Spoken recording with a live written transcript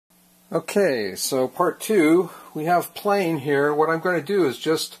Okay, so part 2, we have plain here. What I'm going to do is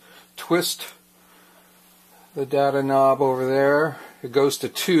just twist the data knob over there. It goes to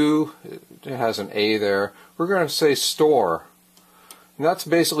 2. It has an A there. We're going to say store. And that's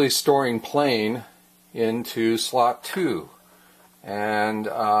basically storing plain into slot 2. And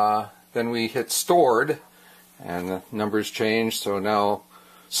then we hit stored, and the numbers change. So now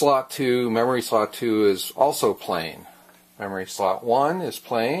slot 2, memory slot 2 is also plain. Memory slot 1 is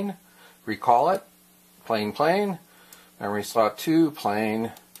plain. Recall it, plain, plain. Memory slot 2,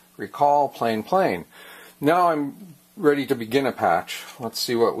 plain. Recall, plain, plain. Now I'm ready to begin a patch. Let's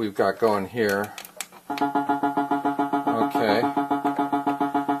see what we've got going here. Okay.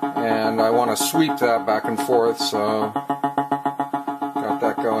 And I want to sweep that back and forth, so got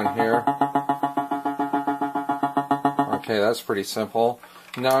that going here. Okay, that's pretty simple.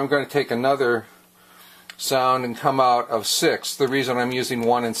 Now I'm going to take another sound and come out of 6. The reason I'm using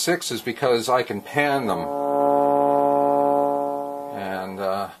 1 and 6 is because I can pan them. And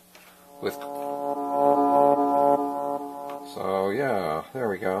so yeah, there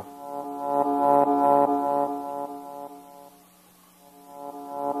we go.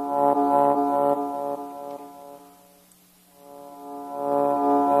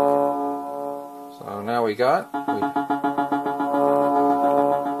 So now we got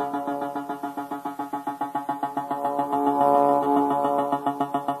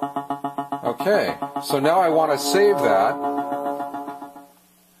okay, so now I want to save that.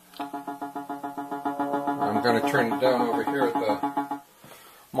 I'm going to turn it down over here at the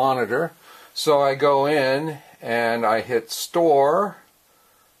monitor. So I go in and I hit store,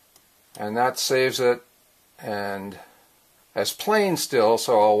 and that saves it and as plain still,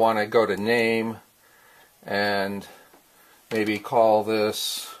 so I'll want to go to name and maybe call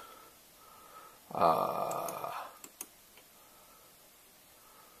this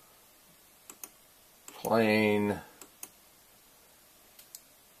plain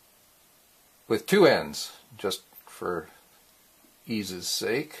with 2 N's, just for ease's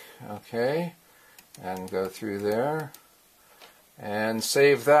sake. Okay, and go through there and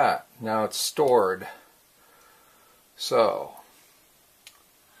save that. Now it's stored. So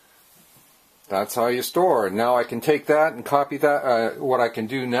that's how you store. Now I can take that and copy that. What I can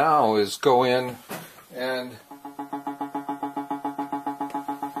do now is go in and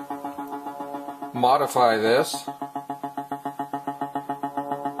modify this.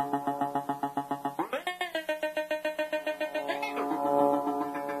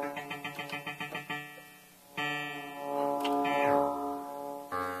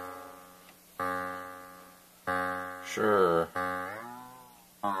 Sure.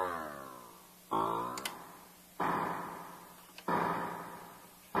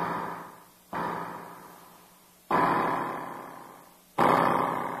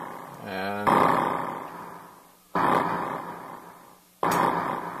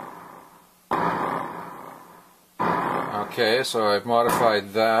 Okay, so I've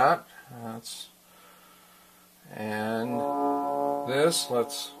modified that. And this,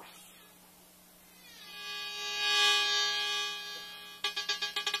 let's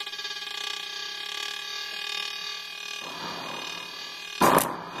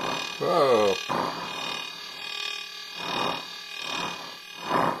whoa.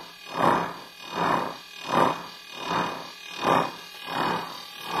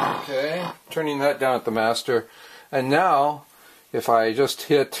 Okay, turning that down at the master. And now, if I just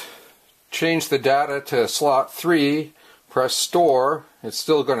change the data to slot 3, press store, it's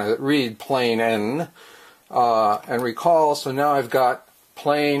still going to read plain N, and recall, so now I've got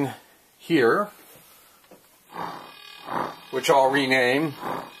plain here, which I'll rename,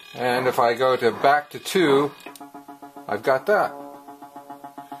 and if I go to back to 2, I've got that.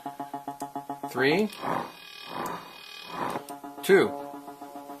 3, 2.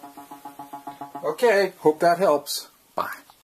 Okay, hope that helps. Bye.